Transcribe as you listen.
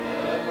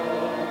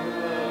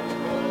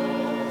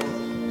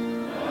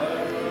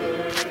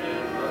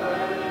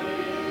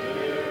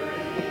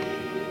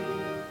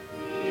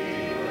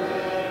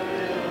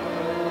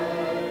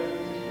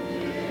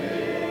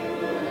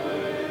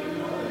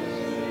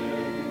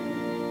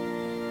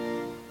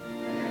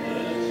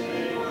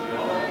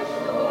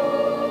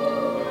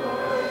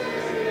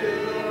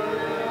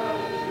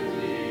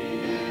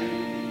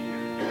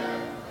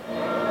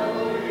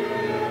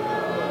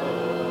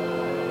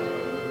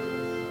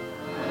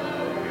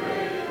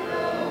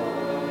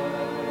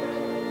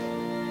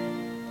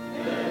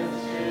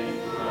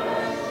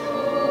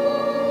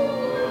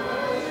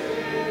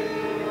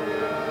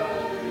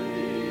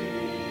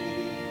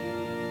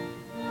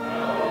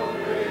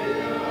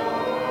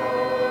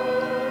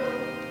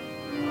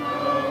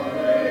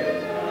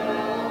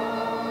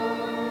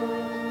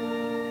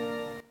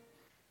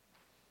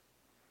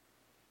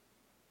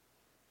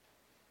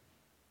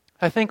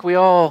I think we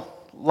all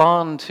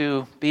long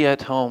to be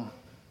at home,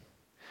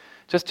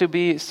 just to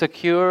be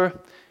secure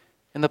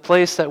in the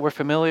place that we're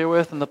familiar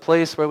with, in the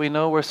place where we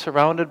know we're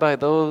surrounded by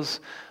those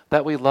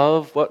that we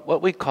love,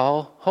 what we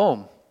call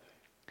home.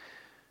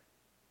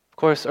 Of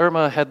course,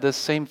 Irma had this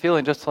same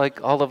feeling just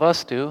like all of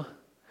us do,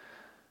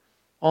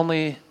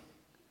 only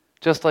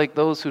just like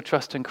those who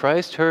trust in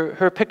Christ,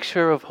 her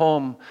picture of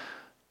home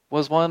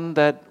was one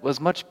that was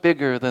much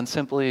bigger than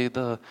simply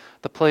the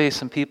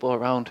place and people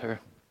around her.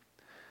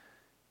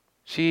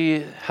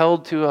 She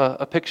held to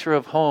a picture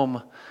of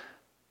home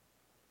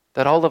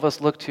that all of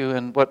us look to,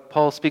 and what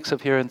Paul speaks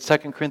of here in 2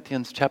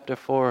 Corinthians chapter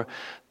 4,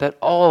 that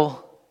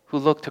all who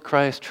look to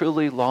Christ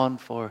truly long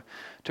for,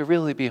 to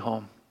really be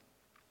home.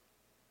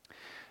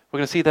 We're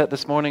going to see that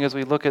this morning as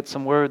we look at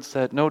some words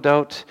that no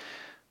doubt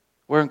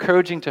were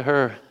encouraging to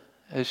her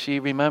as she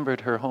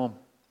remembered her home.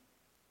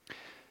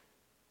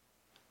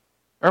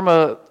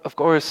 Irma, of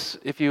course,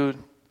 if you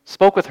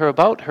spoke with her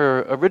about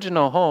her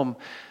original home,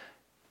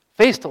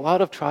 faced a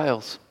lot of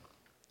trials.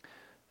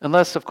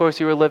 Unless, of course,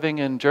 you were living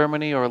in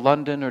Germany or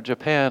London or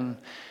Japan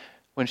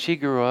when she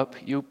grew up,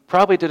 you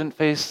probably didn't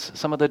face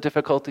some of the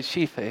difficulties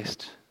she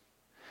faced.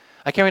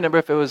 I can't remember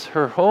if it was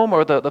her home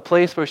or the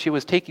place where she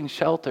was taking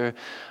shelter,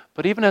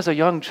 but even as a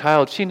young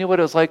child, she knew what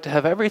it was like to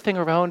have everything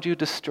around you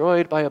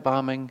destroyed by a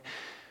bombing,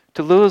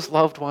 to lose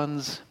loved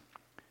ones,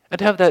 and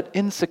to have that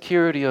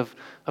insecurity of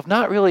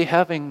not really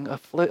having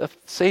a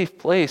safe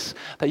place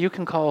that you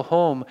can call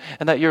home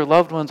and that your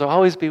loved ones will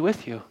always be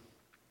with you.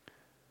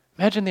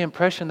 Imagine the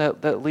impression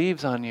that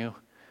leaves on you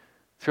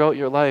throughout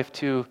your life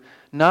to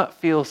not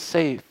feel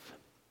safe,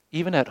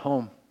 even at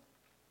home.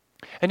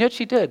 And yet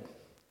she did.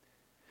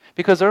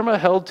 Because Irma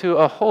held to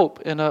a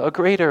hope in a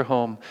greater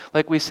home.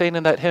 Like we sang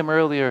in that hymn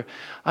earlier,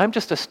 I'm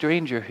just a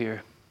stranger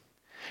here.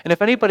 And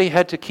if anybody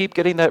had to keep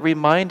getting that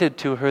reminded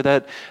to her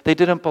that they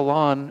didn't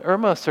belong,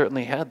 Irma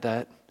certainly had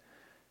that.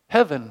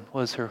 Heaven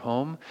was her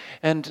home.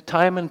 And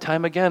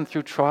time again,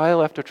 through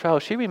trial after trial,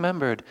 she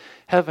remembered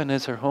heaven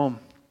is her home.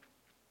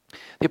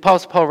 The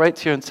Apostle Paul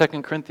writes here in 2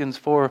 Corinthians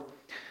 4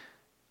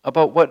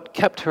 about what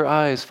kept her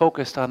eyes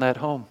focused on that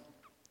home.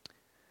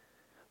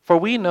 For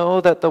we know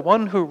that the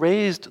one who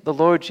raised the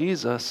Lord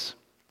Jesus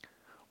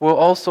will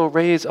also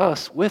raise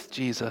us with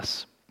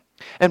Jesus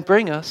and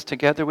bring us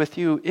together with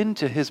you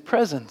into his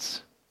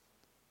presence.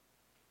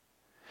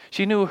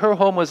 She knew her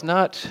home was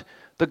not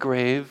the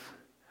grave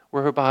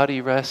where her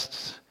body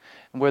rests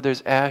and where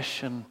there's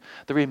ash and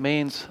the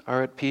remains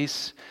are at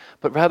peace,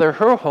 but rather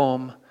her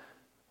home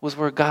was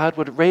where God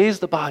would raise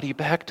the body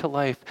back to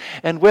life.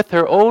 And with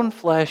her own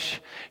flesh,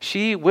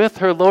 she, with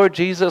her Lord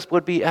Jesus,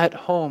 would be at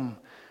home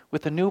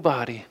with a new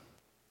body.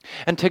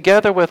 And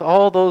together with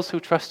all those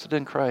who trusted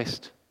in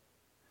Christ.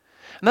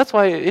 And that's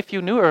why if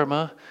you knew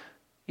Irma,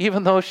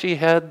 even though she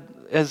had,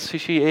 as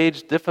she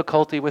aged,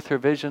 difficulty with her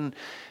vision,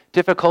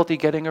 difficulty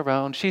getting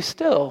around, she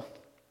still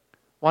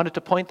wanted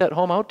to point that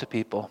home out to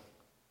people.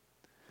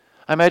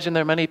 I imagine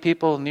there are many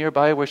people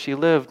nearby where she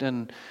lived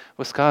in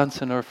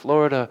Wisconsin or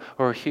Florida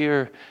or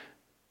here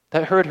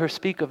that heard her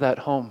speak of that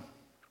home.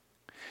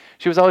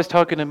 She was always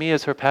talking to me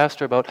as her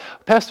pastor about,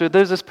 Pastor,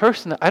 there's this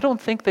person that I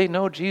don't think they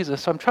know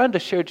Jesus, so I'm trying to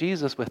share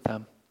Jesus with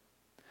them.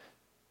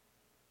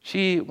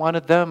 She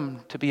wanted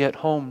them to be at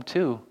home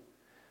too.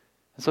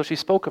 And so she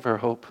spoke of her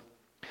hope.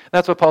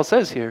 That's what Paul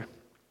says here.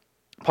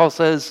 Paul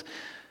says,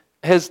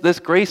 as this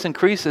grace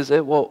increases,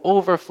 it will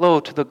overflow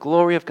to the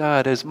glory of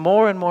God as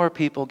more and more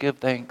people give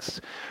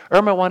thanks.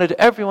 Irma wanted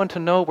everyone to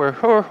know where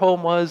her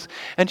home was,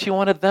 and she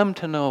wanted them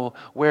to know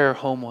where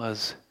home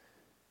was.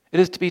 It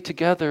is to be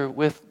together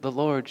with the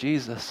Lord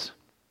Jesus.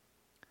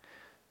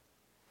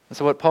 And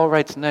so what Paul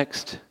writes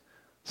next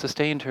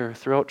sustained her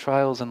throughout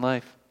trials in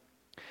life.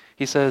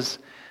 He says,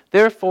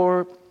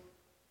 therefore,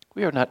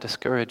 we are not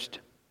discouraged.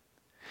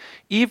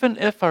 Even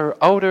if our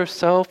outer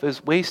self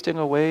is wasting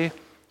away,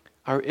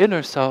 our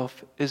inner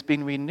self is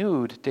being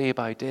renewed day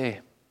by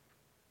day.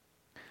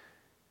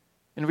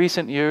 In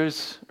recent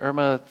years,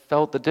 Irma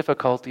felt the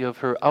difficulty of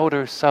her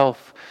outer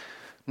self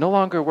no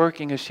longer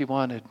working as she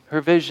wanted.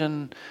 Her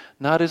vision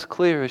not as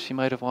clear as she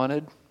might have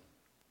wanted.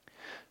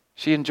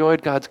 She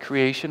enjoyed God's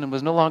creation and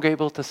was no longer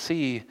able to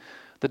see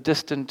the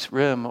distant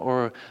rim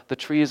or the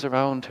trees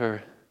around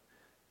her.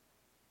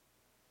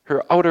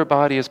 Her outer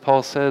body, as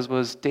Paul says,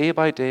 was day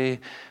by day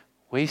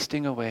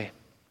wasting away.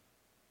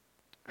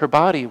 Her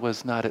body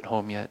was not at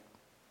home yet.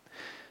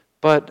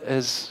 But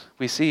as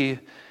we see,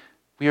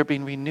 we are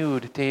being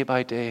renewed day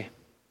by day.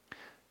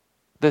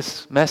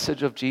 This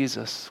message of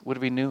Jesus would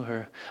renew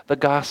her. The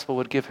gospel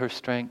would give her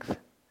strength.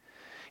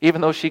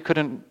 Even though she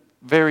couldn't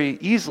very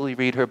easily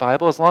read her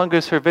Bible, as long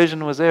as her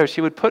vision was there,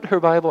 she would put her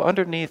Bible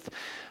underneath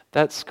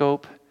that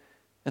scope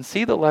and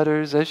see the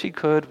letters as she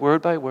could,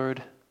 word by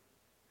word.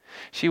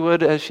 She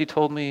would, as she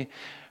told me,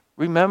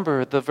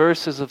 remember the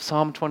verses of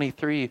Psalm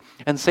 23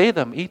 and say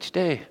them each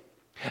day.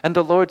 And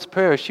the Lord's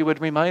Prayer, she would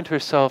remind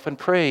herself and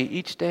pray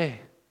each day.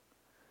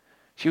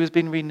 She was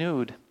being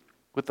renewed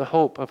with the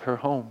hope of her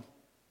home.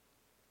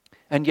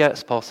 And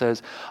yes, Paul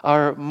says,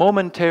 our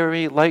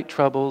momentary light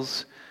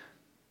troubles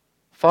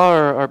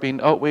far are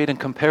being outweighed in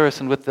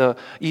comparison with the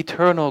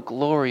eternal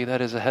glory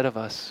that is ahead of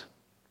us.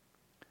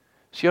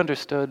 She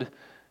understood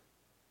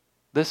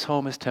this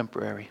home is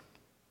temporary.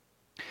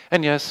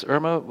 And yes,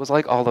 Irma was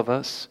like all of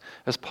us.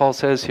 As Paul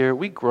says here,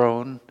 we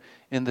groan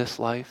in this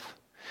life.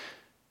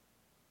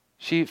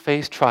 She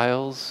faced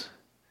trials,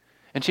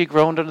 and she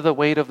groaned under the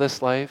weight of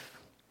this life.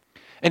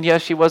 And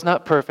yes, she was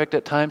not perfect.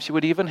 At times she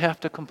would even have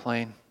to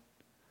complain.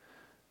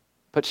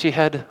 But she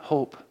had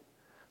hope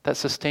that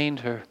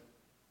sustained her.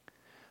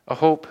 A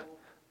hope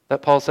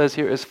that Paul says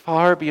here is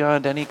far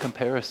beyond any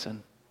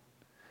comparison.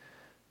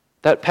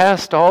 That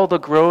past all the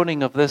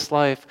groaning of this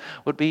life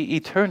would be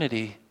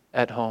eternity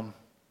at home.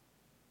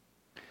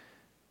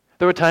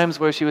 There were times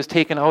where she was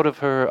taken out of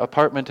her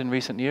apartment in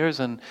recent years,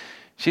 and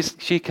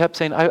she kept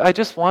saying, I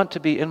just want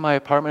to be in my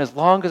apartment as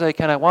long as I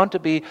can. I want to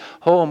be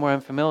home where I'm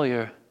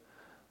familiar.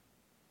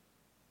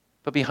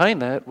 But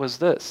behind that was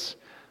this: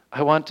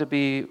 I want to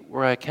be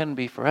where I can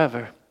be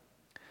forever.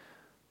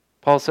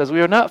 Paul says, we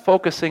are not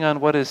focusing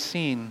on what is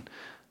seen,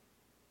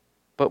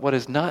 but what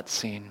is not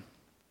seen.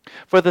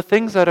 For the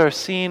things that are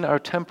seen are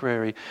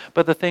temporary,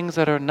 but the things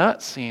that are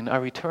not seen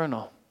are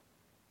eternal.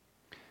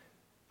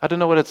 I don't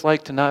know what it's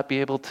like to not be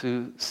able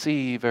to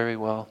see very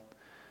well.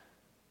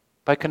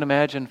 But I can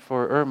imagine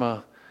for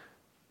Irma,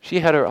 she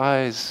had her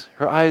eyes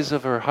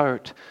of her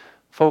heart,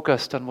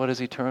 focused on what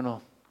is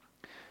eternal.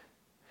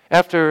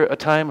 After a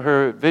time,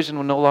 her vision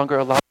would no longer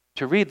allow her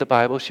to read the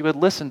Bible. She would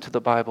listen to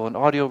the Bible in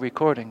audio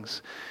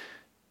recordings,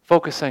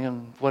 focusing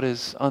on what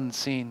is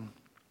unseen.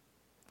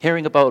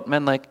 Hearing about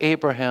men like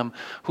Abraham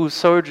who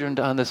sojourned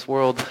on this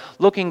world,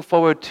 looking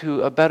forward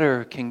to a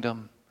better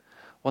kingdom,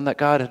 one that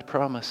God had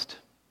promised.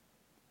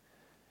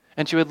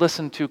 And she would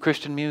listen to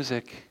Christian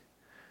music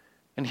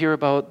and hear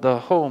about the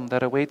home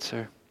that awaits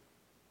her.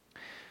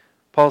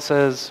 Paul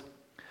says,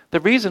 the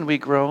reason we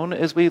groan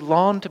is we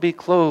long to be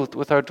clothed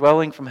with our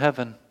dwelling from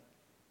heaven.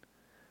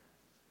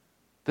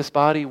 This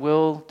body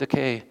will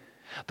decay.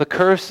 The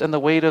curse and the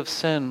weight of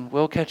sin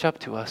will catch up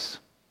to us.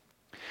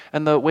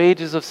 And the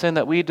wages of sin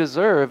that we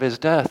deserve is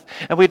death.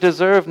 And we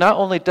deserve not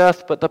only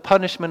death, but the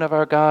punishment of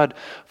our God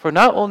for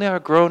not only our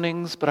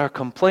groanings, but our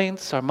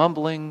complaints, our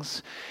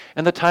mumblings,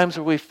 and the times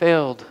where we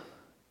failed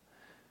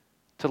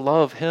to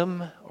love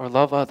Him or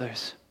love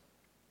others.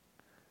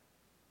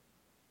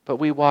 But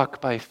we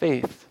walk by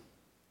faith,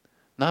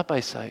 not by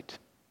sight.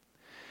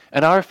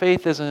 And our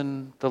faith is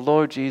in the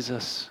Lord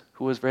Jesus,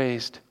 who was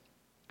raised.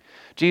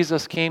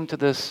 Jesus came to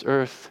this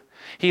earth.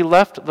 He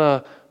left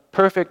the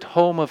perfect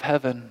home of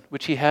heaven,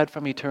 which He had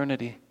from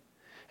eternity,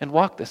 and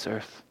walked this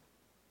earth.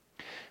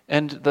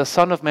 And the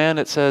Son of Man,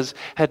 it says,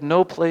 had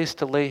no place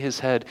to lay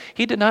His head.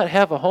 He did not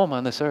have a home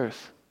on this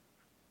earth.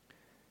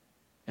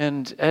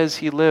 And as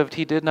He lived,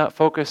 He did not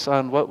focus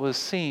on what was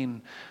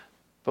seen,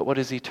 but what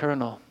is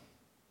eternal.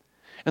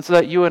 And so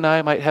that you and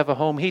I might have a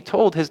home, He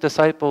told His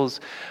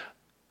disciples,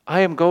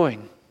 I am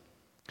going.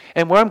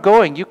 And where I'm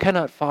going, you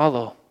cannot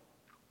follow.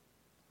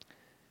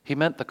 He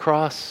meant the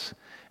cross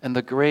and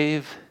the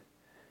grave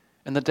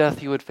and the death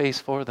He would face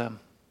for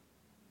them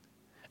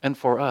and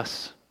for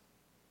us,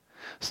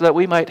 so that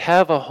we might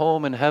have a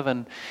home in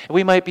heaven, and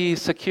we might be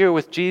secure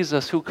with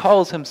Jesus, who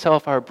calls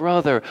Himself our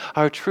brother,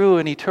 our true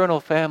and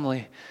eternal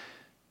family.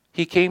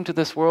 He came to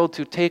this world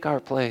to take our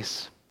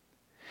place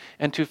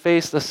and to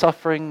face the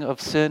suffering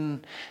of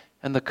sin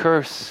and the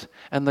curse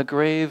and the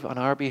grave on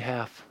our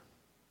behalf.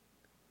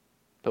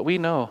 But we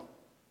know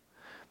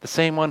the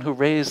same one who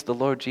raised the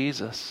Lord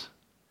Jesus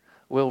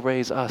will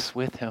raise us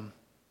with Him,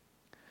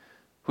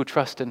 who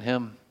trust in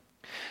Him.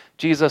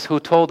 Jesus, who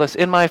told us,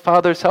 in my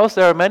Father's house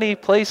there are many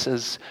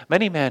places,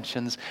 many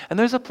mansions, and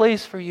there's a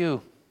place for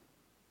you.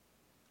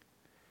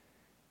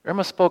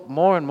 Irma spoke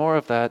more and more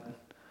of that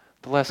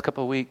the last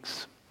couple of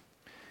weeks.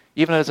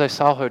 Even as I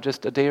saw her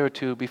just a day or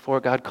two before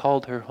God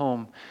called her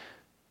home,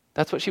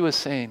 that's what she was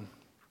saying.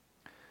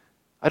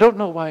 I don't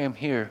know why I'm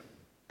here.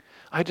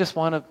 I just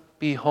want to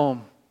be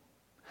home.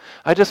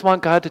 I just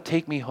want God to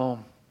take me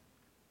home.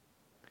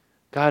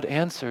 God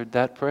answered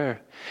that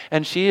prayer.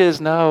 And she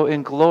is now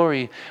in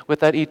glory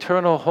with that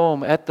eternal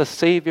home at the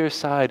Savior's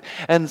side.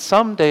 And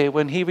someday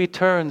when He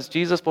returns,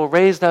 Jesus will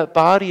raise that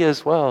body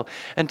as well.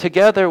 And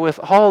together with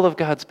all of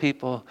God's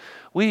people,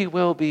 we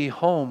will be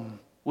home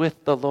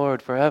with the Lord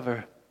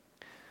forever.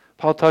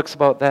 Paul talks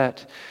about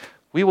that.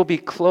 We will be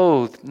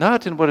clothed,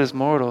 not in what is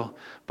mortal,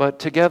 but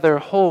together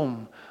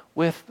home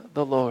with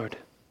the Lord.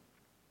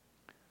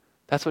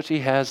 That's what she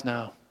has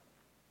now.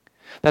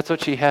 That's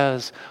what she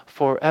has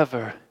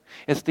forever.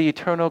 It's the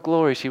eternal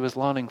glory she was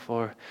longing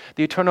for.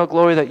 The eternal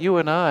glory that you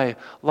and I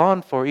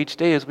long for each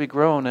day as we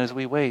groan, as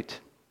we wait.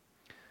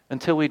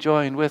 Until we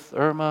join with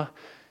Irma,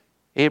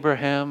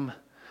 Abraham,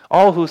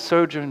 all who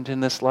sojourned in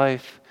this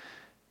life,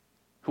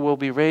 who will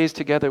be raised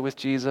together with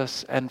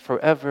Jesus and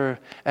forever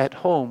at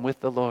home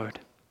with the Lord.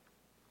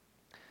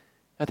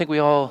 I think we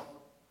all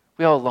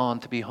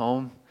long to be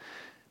home.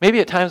 Maybe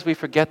at times we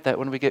forget that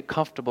when we get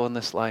comfortable in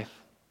this life.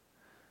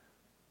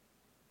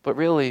 But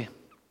really,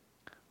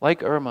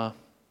 like Irma,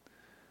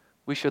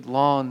 we should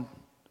long,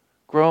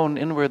 groan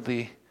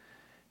inwardly,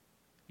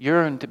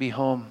 yearn to be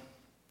home.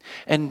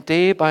 and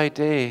day by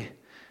day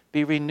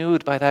be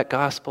renewed by that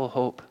gospel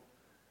hope,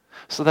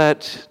 so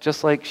that,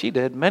 just like she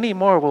did, many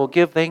more will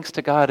give thanks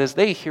to God as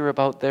they hear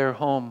about their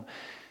home.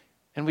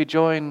 And we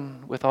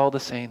join with all the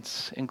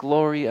saints in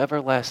glory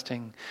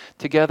everlasting,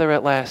 together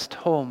at last,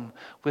 home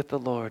with the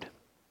Lord.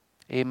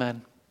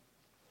 Amen.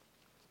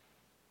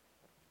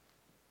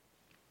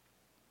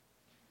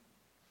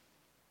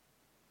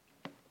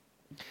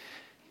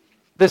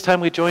 This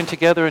time we join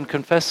together in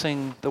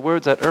confessing the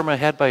words that Irma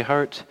had by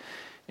heart,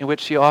 in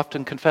which she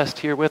often confessed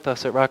here with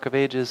us at Rock of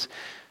Ages,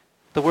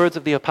 the words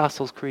of the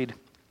Apostles' Creed.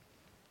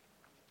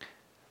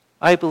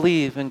 I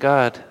believe in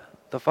God,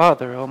 the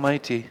Father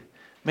Almighty,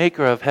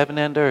 maker of heaven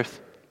and earth.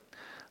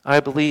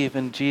 I believe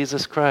in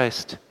Jesus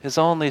Christ, his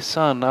only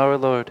Son, our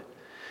Lord,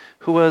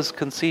 who was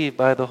conceived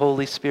by the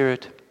Holy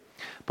Spirit,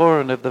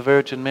 born of the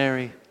Virgin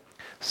Mary,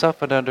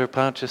 suffered under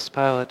Pontius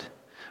Pilate,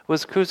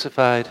 was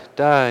crucified,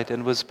 died,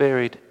 and was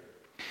buried.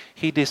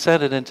 He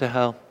descended into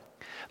hell.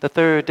 The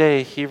third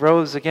day he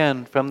rose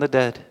again from the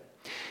dead.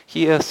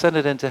 He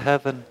ascended into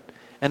heaven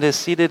and is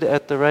seated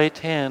at the right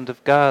hand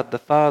of God the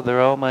Father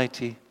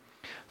Almighty.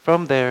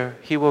 From there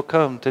he will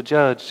come to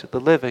judge the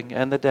living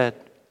and the dead.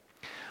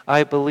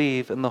 I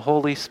believe in the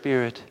Holy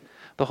Spirit,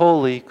 the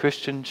holy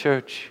Christian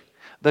Church,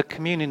 the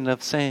communion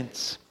of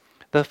saints,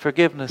 the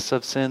forgiveness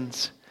of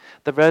sins,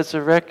 the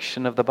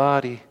resurrection of the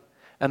body,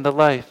 and the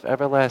life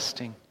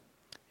everlasting.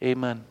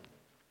 Amen.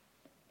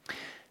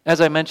 As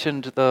I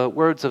mentioned, the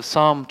words of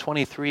Psalm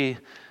 23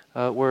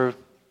 were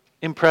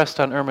impressed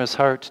on Irma's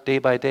heart day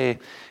by day,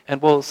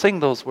 and we'll sing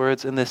those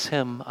words in this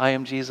hymn, I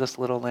Am Jesus'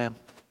 Little Lamb.